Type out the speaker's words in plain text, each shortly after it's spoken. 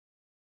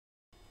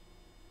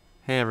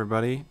Hey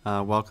everybody,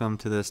 welcome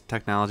to this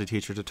Technology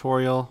Teacher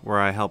tutorial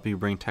where I help you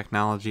bring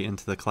technology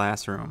into the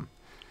classroom.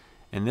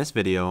 In this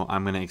video,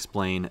 I'm going to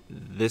explain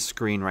this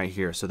screen right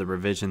here, so the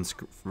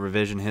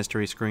revision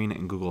history screen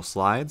in Google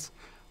Slides,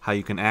 how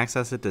you can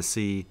access it to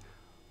see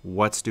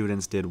what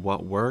students did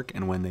what work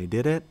and when they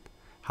did it,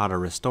 how to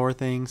restore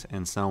things,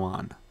 and so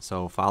on.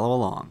 So follow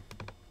along.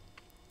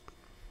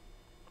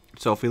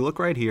 So if we look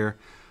right here,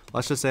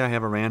 let's just say I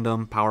have a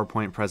random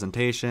PowerPoint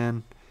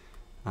presentation.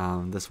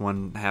 This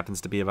one happens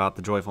to be about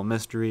the joyful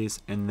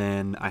mysteries, and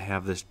then I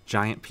have this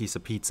giant piece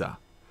of pizza.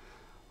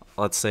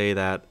 Let's say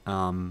that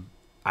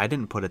I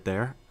didn't put it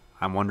there.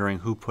 I'm wondering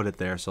who put it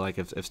there. So like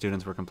if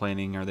students were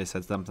complaining or they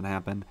said something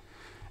happened.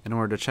 In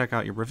order to check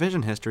out your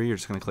revision history, you're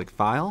just going to click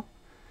File,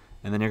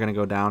 and then you're going to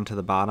go down to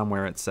the bottom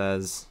where it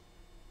says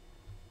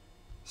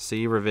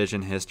See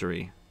Revision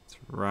History. It's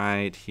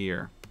right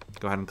here.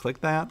 Go ahead and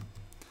click that,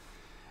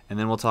 and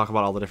then we'll talk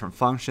about all the different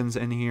functions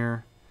in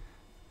here.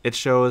 It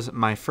shows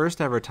my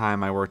first ever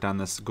time I worked on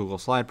this Google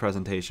Slide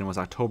presentation was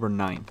October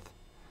 9th.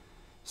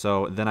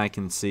 So then I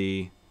can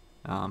see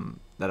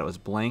that it was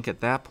blank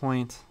at that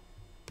point,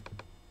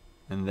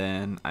 and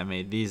then I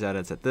made these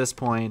edits at this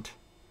point,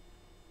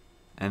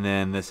 and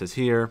then this is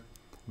here.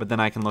 But then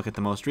I can look at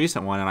the most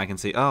recent one and I can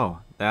see,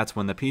 oh, that's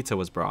when the pizza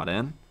was brought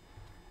in,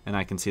 and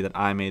I can see that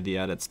I made the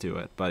edits to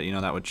it. But you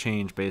know, that would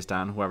change based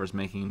on whoever's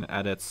making the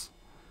edits.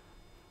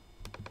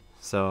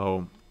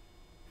 So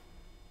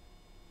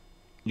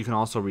you can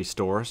also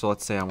restore. So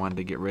let's say I wanted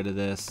to get rid of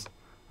this.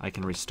 I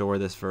can restore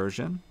this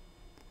version.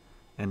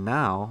 And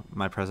now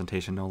my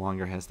presentation no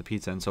longer has the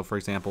pizza. And so for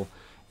example,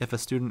 if a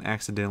student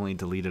accidentally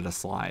deleted a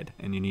slide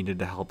and you needed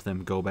to help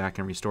them go back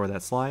and restore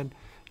that slide,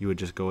 you would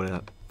just go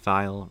to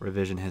File,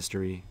 Revision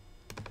History,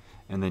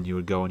 and then you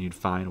would go and you'd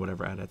find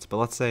whatever edits. But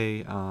let's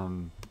say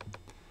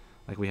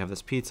like we have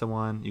this pizza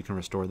one, you can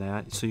restore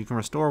that. So you can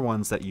restore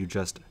ones that you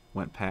just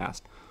went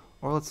past.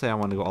 Or let's say I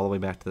want to go all the way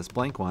back to this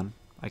blank one,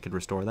 I could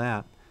restore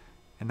that.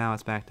 And now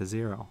it's back to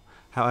 0.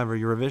 However,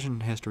 your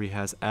revision history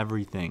has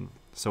everything.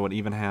 So it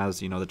even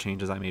has, you know, the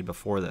changes I made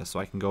before this. So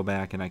I can go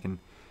back and I can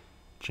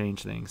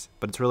change things.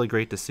 But it's really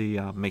great to see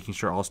making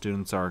sure all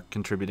students are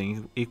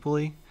contributing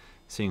equally,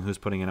 seeing who's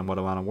putting in what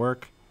amount of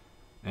work,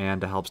 and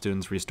to help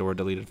students restore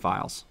deleted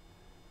files.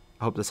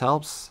 I hope this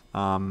helps. If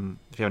you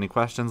have any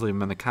questions, leave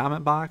them in the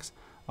comment box.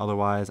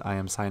 Otherwise, I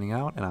am signing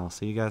out, and I'll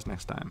see you guys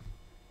next time.